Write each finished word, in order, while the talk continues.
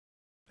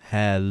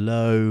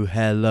Hello,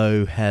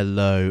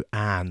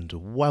 and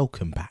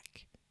welcome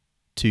back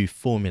to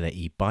Formula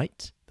E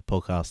Bite, the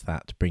podcast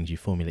that brings you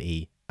Formula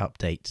E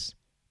updates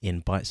in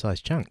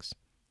bite-sized chunks.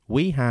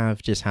 We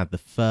have just had the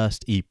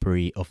first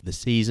E-Prix of the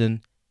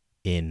season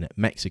in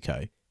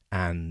Mexico,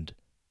 and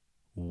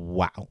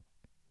wow.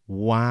 I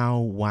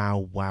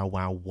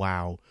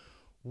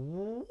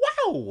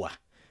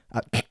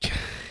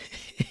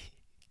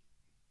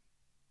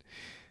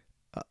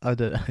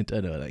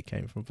don't know where that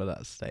came from, but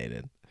that's staying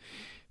in.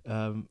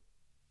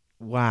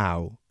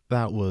 Wow,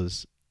 that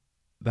was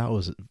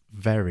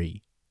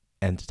very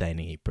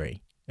entertaining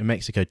E-Prix. And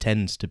Mexico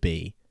tends to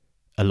be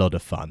a lot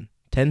of fun,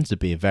 tends to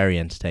be a very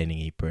entertaining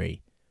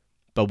E-Prix.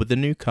 But with the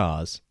new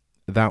cars,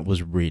 that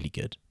was really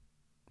good.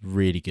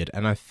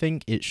 And I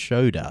think it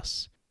showed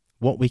us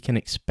what we can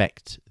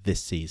expect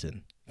this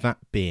season, that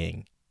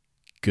being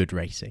good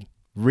racing,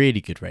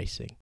 really good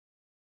racing.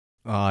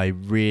 I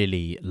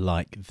really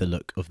like the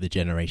look of the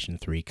Generation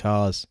 3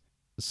 cars.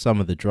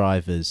 Some of the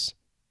drivers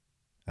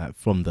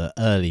from the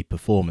early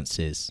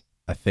performances,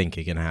 I think,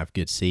 are going to have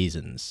good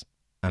seasons.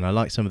 And I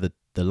like some of the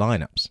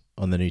lineups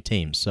on the new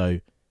teams. So,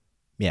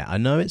 yeah, I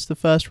know it's the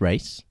first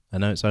race. I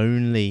know it's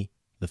only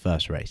the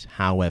first race.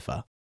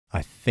 However,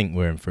 I think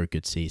we're in for a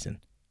good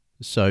season.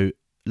 So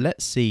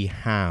let's see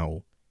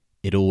how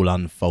it all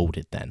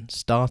unfolded then,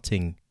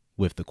 starting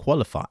with the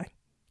qualifying.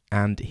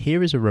 And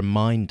here is a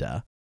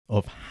reminder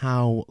of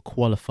how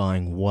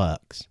qualifying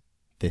works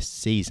this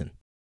season.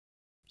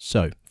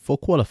 So, for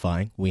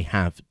qualifying, we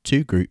have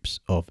two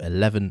groups of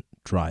 11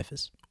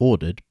 drivers,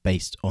 ordered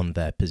based on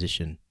their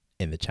position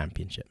in the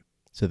championship.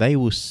 So they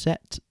will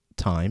set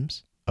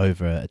times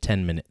over a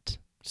 10-minute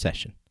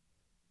session.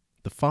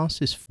 The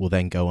fastest will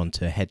then go on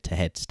to a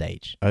head-to-head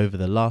stage over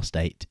the last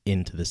 8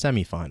 into the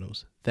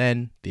semi-finals.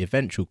 Then the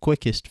eventual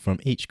quickest from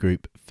each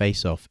group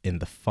face off in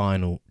the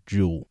final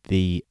duel.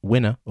 The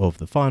winner of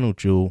the final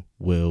duel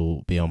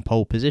will be on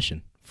pole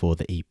position for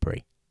the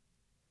E-Prix.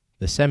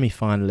 The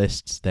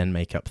semi-finalists then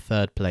make up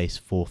third place,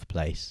 fourth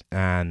place,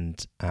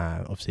 and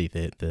obviously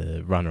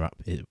the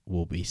runner-up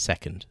will be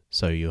second.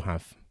 So you'll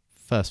have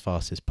first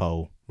fastest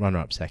pole,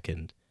 runner-up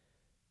second,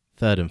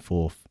 third and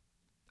fourth,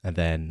 and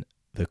then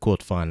the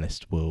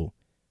quarterfinalist will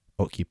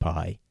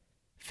occupy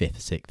fifth,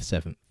 sixth,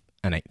 seventh,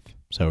 and eighth.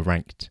 So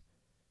ranked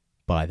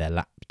by their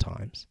lap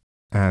times.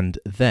 And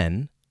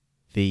then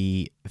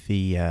the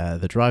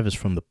drivers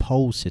from the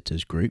pole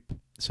sitters group,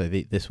 so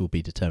this will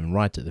be determined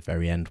right at the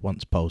very end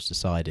once pole's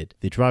decided.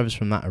 The drivers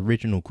from that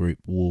original group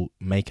will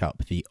make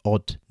up the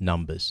odd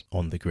numbers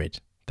on the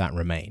grid that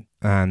remain,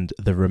 and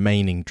the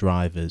remaining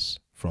drivers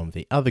from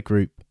the other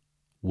group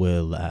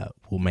will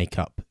make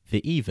up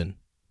the even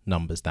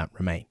numbers that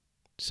remain.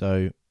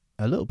 So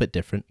a little bit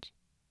different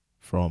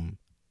from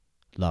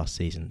last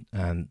season,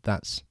 and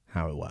that's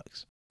how it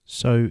works.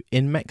 So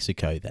in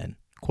Mexico then,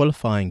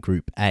 qualifying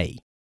Group A,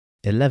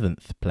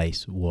 11th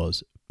place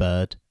was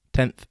Bird,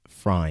 10th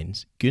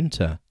Frines,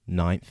 Günther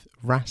 9th,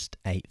 Rast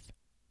 8th,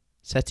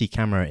 Seti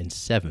Camara in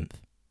 7th,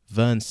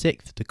 Verne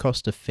 6th, Da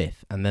Costa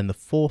 5th, and then the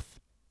fourth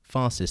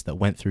fastest that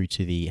went through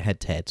to the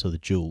head-to-heads or the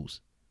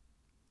duels.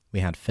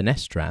 We had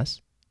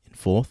Fenestras in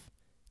 4th,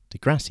 Di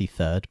Grassi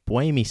 3rd,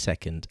 Buemi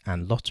 2nd,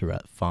 and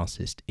Lotterer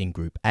fastest in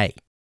Group A.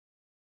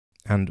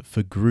 And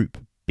for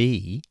Group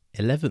B,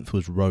 11th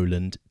was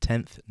Roland,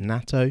 10th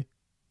Nato,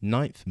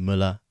 9th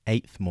Muller,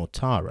 8th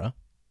Mortara,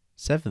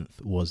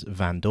 7th was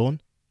Van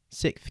Dorn,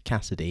 6th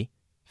Cassidy,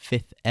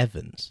 5th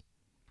Evans.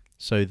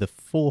 So the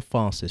four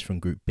fastest from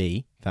Group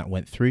B that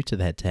went through to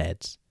the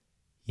head-to-heads,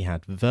 you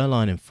had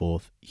Verline in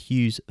 4th,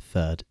 Hughes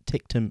 3rd,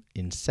 Ticktum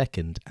in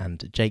 2nd,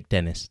 and Jake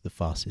Dennis the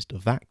fastest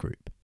of that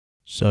group.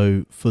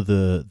 So for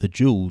the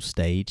duel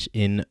stage,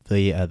 in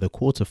the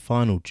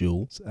quarter-final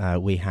duels,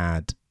 we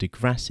had Di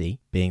Grassi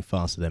being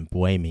faster than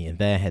Buemi in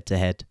their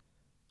head-to-head,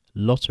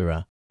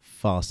 Lotterer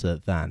faster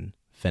than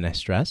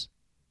Fenestras,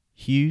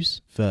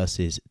 Hughes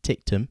versus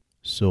Ticktum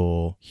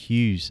saw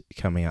Hughes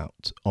coming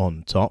out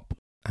on top,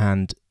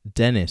 and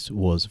Dennis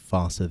was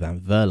faster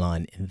than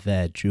Verline in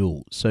their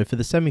duel. So for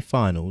the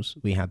semi-finals,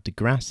 we had Di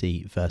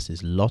Grassi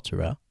versus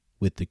Lotterer,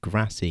 with Di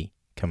Grassi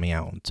coming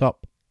out on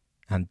top,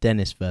 and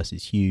Dennis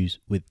versus Hughes,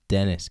 with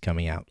Dennis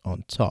coming out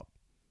on top.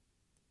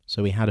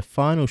 So we had a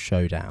final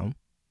showdown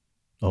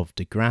of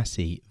Di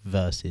Grassi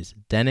versus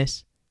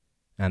Dennis,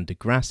 and Di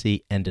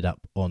Grassi ended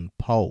up on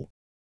pole.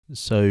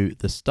 So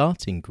the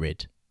starting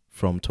grid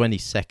from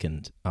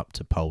 22nd up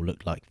to pole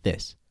looked like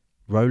this: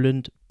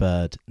 Roland,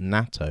 Bird,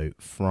 Nato,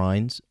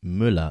 Frines,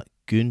 Muller,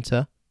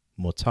 Günther,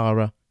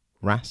 Mortara,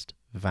 Rast,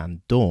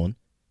 Van Dorn,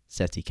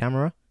 Seti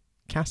Camara,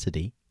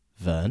 Cassidy,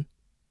 Verne,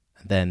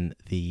 and then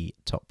the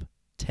top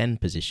 10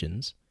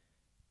 positions: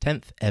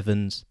 10th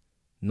Evans,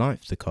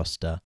 9th Da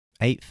Costa,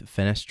 8th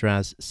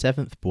Fenestras,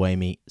 7th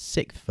Buemi,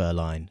 6th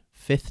Verline,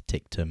 5th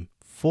Ticktum,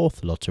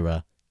 4th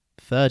Lotterer,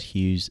 3rd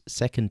Hughes,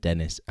 2nd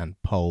Dennis,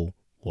 and pole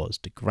was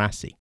Di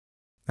Grassi.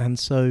 And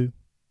so,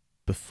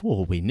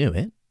 before we knew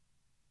it,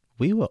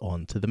 we were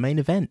on to the main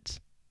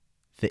event,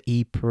 the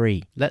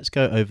E-Prix. Let's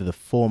go over the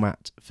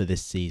format for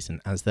this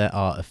season, as there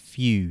are a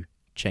few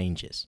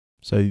changes.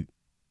 So,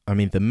 I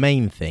mean, the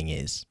main thing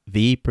is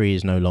the Ypres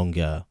is no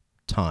longer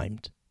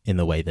timed in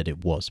the way that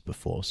it was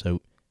before.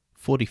 So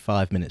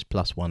 45 minutes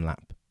plus 1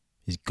 lap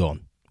is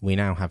gone. We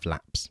now have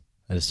laps,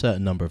 and a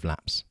certain number of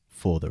laps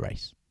for the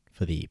race,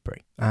 for the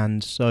Ypres.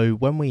 And so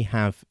when we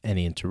have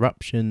any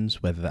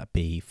interruptions, whether that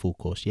be full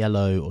course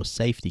yellow or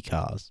safety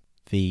cars,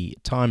 the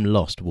time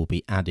lost will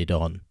be added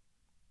on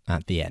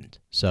at the end.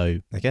 So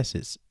I guess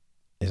it's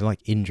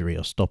like injury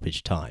or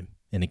stoppage time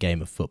in a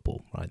game of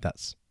football, right?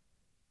 That's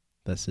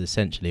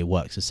essentially, it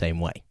works the same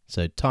way.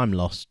 So time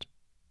lost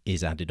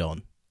is added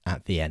on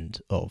at the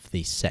end of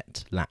the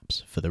set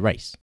laps for the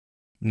race.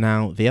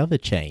 Now, the other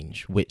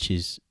change, which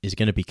is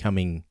going to be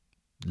coming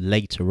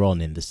later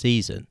on in the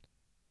season,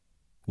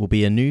 will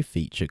be a new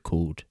feature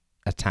called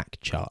Attack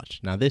Charge.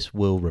 Now, this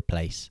will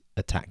replace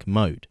Attack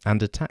Mode,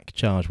 and Attack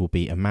Charge will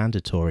be a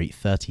mandatory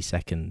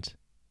 30-second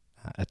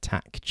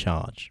attack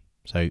charge.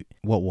 So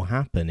what will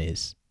happen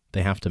is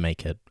they have to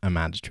make a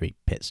mandatory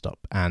pit stop,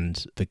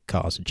 and the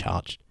cars are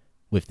charged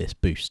with this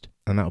boost,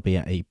 and that will be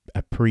at a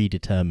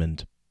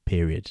predetermined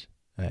period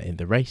in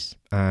the race,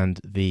 and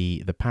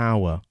the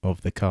power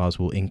of the cars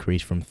will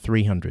increase from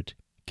 300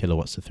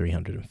 kilowatts to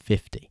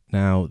 350.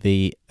 Now,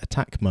 the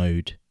attack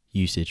mode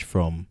usage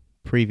from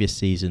previous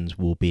seasons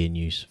will be in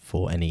use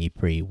for any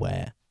Ypres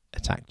where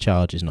attack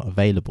charge is not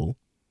available,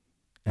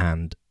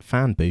 and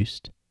fan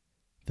boost,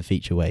 the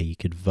feature where you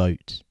could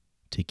vote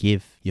to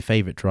give your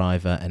favourite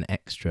driver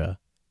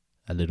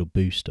a little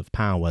boost of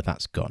power,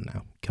 that's gone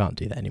now. Can't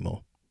do that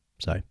anymore.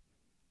 So,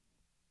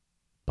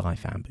 bye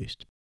fan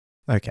boost.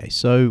 Okay,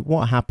 so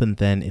what happened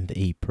then in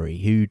the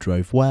Ypres? Who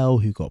drove well?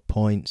 Who got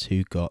points?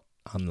 Who got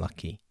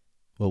unlucky?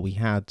 Well, we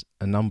had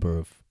a number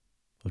of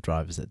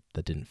drivers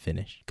that didn't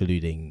finish,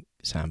 including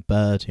Sam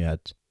Bird, who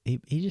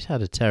he just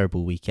had a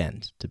terrible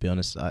weekend. To be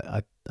honest,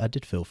 I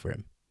did feel for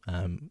him.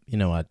 I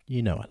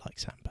like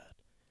Sam Bird,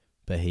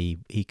 but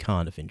he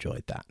kind of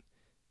enjoyed that.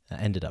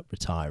 Ended up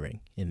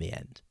retiring in the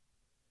end.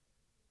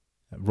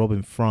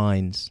 Robin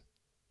Freins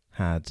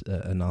had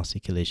a nasty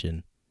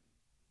collision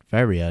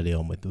very early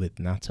on with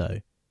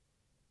Nato,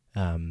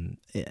 and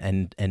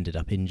ended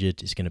up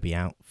injured. Is going to be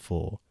out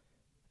for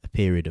a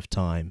period of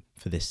time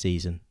for this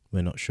season.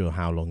 We're not sure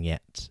how long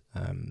yet.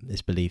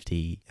 It's believed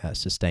he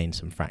sustained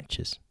some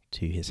fractures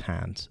to his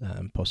hand,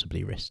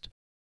 possibly wrist.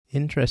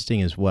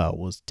 Interesting as well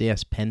was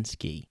DS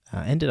Penske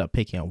ended up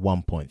picking up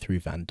 1 point through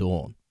Van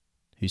Dorn,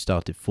 who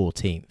started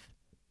 14th.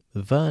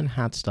 Verne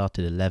had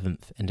started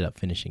 11th, ended up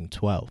finishing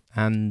 12th.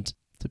 And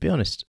to be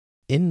honest,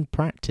 in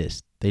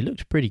practice, they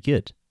looked pretty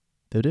good.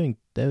 They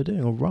were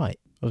doing all right.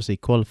 Obviously,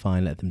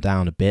 qualifying let them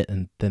down a bit,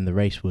 and then the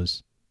race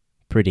was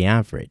pretty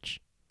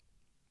average.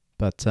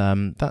 But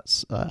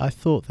I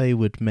thought they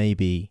would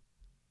maybe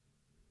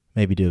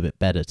do a bit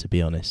better, to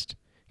be honest.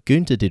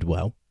 Gunter did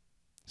well,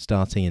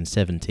 starting in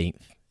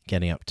 17th,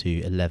 getting up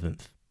to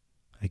 11th.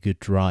 A good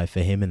drive for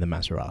him in the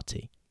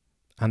Maserati.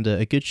 And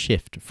a good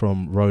shift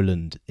from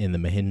Roland in the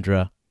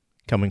Mahindra,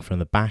 coming from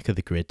the back of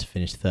the grid to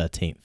finish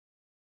 13th.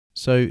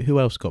 So who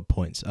else got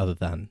points other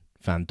than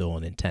Van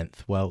Dorn in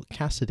 10th? Well,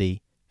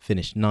 Cassidy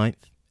finished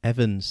 9th,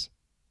 Evans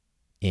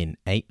in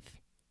 8th.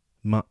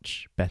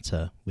 Much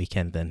better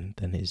weekend than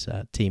his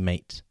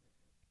teammate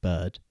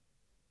Bird.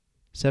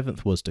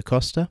 7th was Da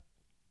Costa,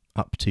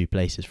 up 2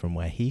 places from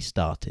where he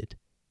started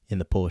in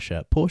the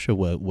Porsche. Porsche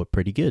were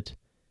pretty good,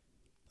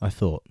 I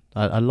thought.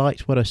 I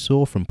liked what I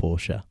saw from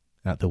Porsche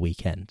at the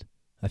weekend.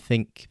 I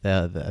think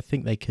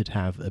they could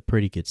have a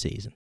pretty good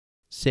season.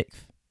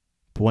 6th,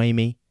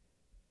 Buemi.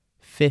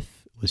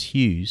 5th was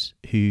Hughes,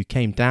 who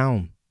came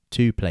down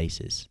 2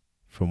 places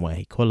from where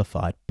he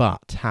qualified,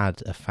 but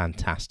had a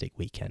fantastic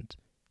weekend.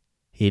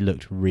 He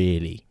looked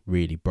really,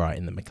 really bright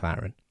in the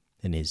McLaren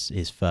in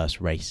his first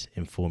race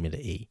in Formula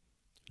E.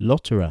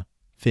 Lotterer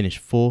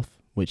finished 4th,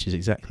 which is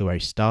exactly where he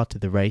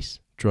started the race.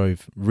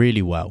 Drove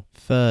really well.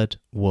 3rd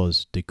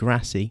was De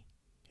Grassi,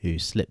 who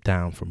slipped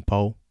down from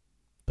pole.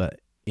 But,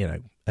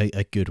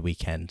 a good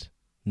weekend.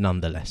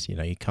 Nonetheless,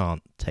 you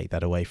can't take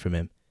that away from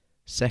him.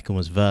 2nd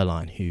was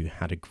Verline, who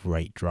had a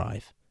great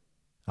drive,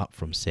 up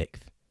from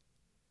 6th.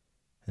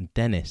 And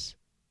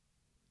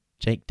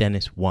Jake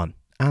Dennis won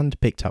and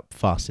picked up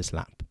fastest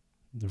lap.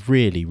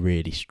 Really,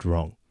 really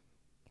strong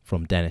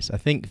from Dennis. I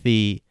think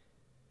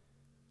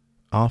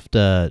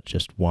after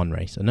just one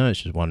race, I know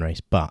it's just one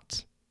race,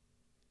 but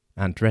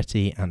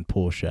Andretti and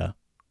Porsche,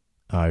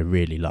 I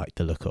really like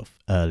the look of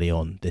early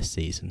on this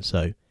season. So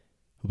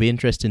it'll be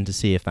interesting to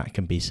see if that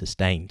can be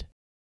sustained.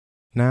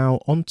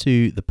 Now, on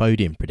to the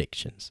podium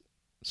predictions.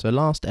 So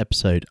last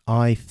episode,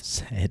 I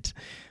said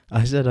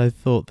I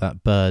thought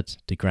that Bird,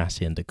 De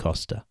Grassi and Da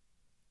Costa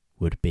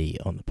would be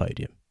on the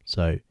podium.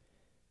 So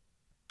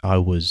I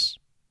was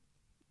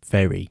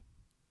very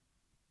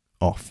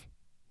off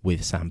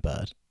with Sam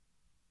Bird.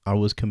 I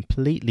was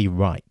completely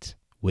right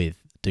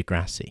with De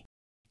Grassi.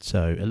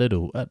 So a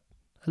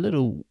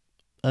little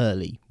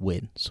early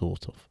win,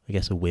 sort of. I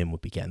guess a win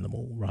would be getting them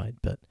all right,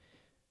 but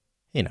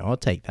I'll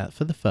take that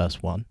for the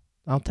first one.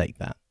 I'll take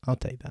that.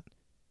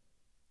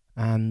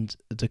 And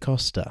Da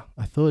Costa,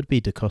 I thought it'd be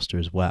Da Costa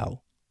as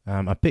well.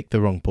 I picked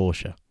the wrong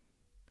Porsche,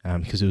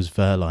 because it was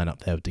Verline up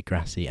there with Di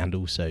Grassi and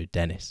also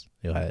Dennis,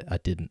 who I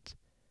didn't.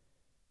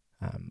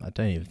 I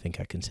don't even think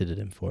I considered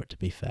him for it, to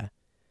be fair.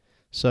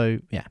 So,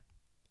 yeah,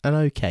 an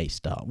okay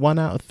start. 1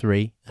 out of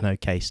 3, an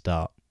okay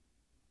start.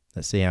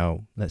 Let's see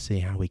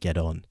how we get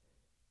on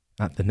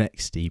at the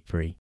next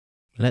Ypres.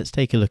 Let's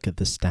take a look at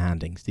the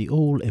standings, the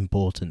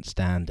all-important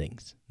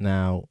standings.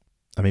 Now,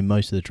 I mean,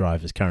 most of the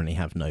drivers currently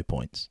have no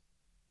points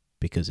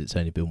because it's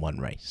only been one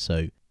race.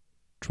 So,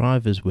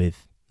 drivers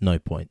with no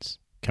points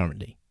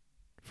currently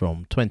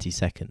from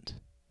 22nd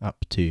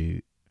up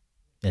to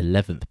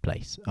 11th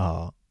place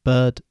are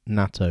Bird,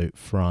 Nato,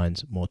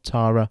 Frines,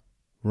 Mortara,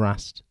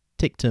 Rast,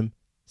 Ticktum,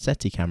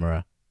 Seti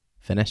Camera,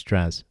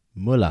 Fenestras,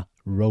 Muller,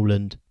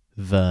 Roland,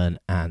 Verne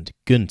and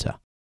Gunter.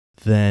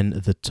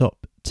 Then the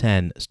top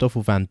 10,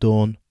 Stoffel van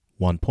Dorn,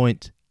 1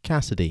 point,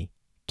 Cassidy,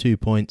 2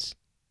 points,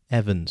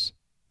 Evans,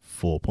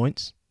 4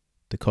 points,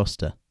 Da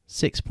Costa,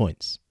 6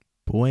 points,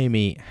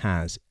 Buemi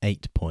has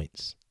 8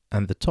 points,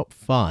 and the top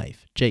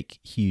 5, Jake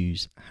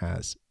Hughes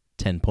has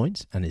 10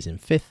 points and is in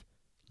 5th,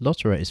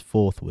 Lotterer is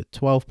 4th with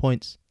 12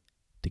 points,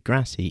 Di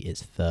Grassi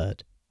is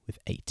 3rd with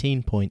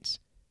 18 points,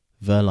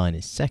 Verline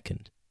is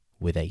 2nd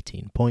with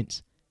 18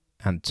 points,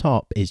 and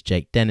top is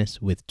Jake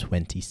Dennis with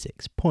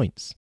 26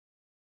 points.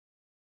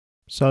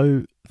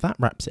 So that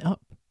wraps it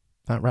up.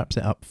 That wraps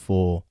it up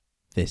for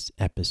this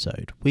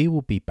episode. We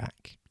will be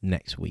back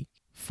next week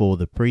for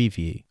the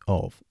preview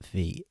of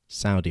the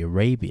Saudi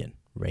Arabian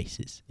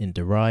races in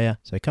Diriyah.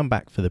 So come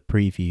back for the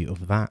preview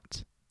of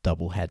that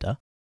double header.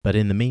 But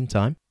in the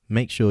meantime,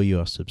 make sure you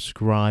are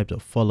subscribed or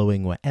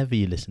following wherever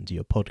you listen to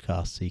your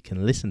podcast so you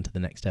can listen to the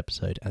next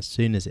episode as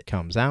soon as it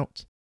comes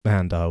out.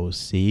 And I will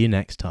see you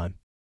next time.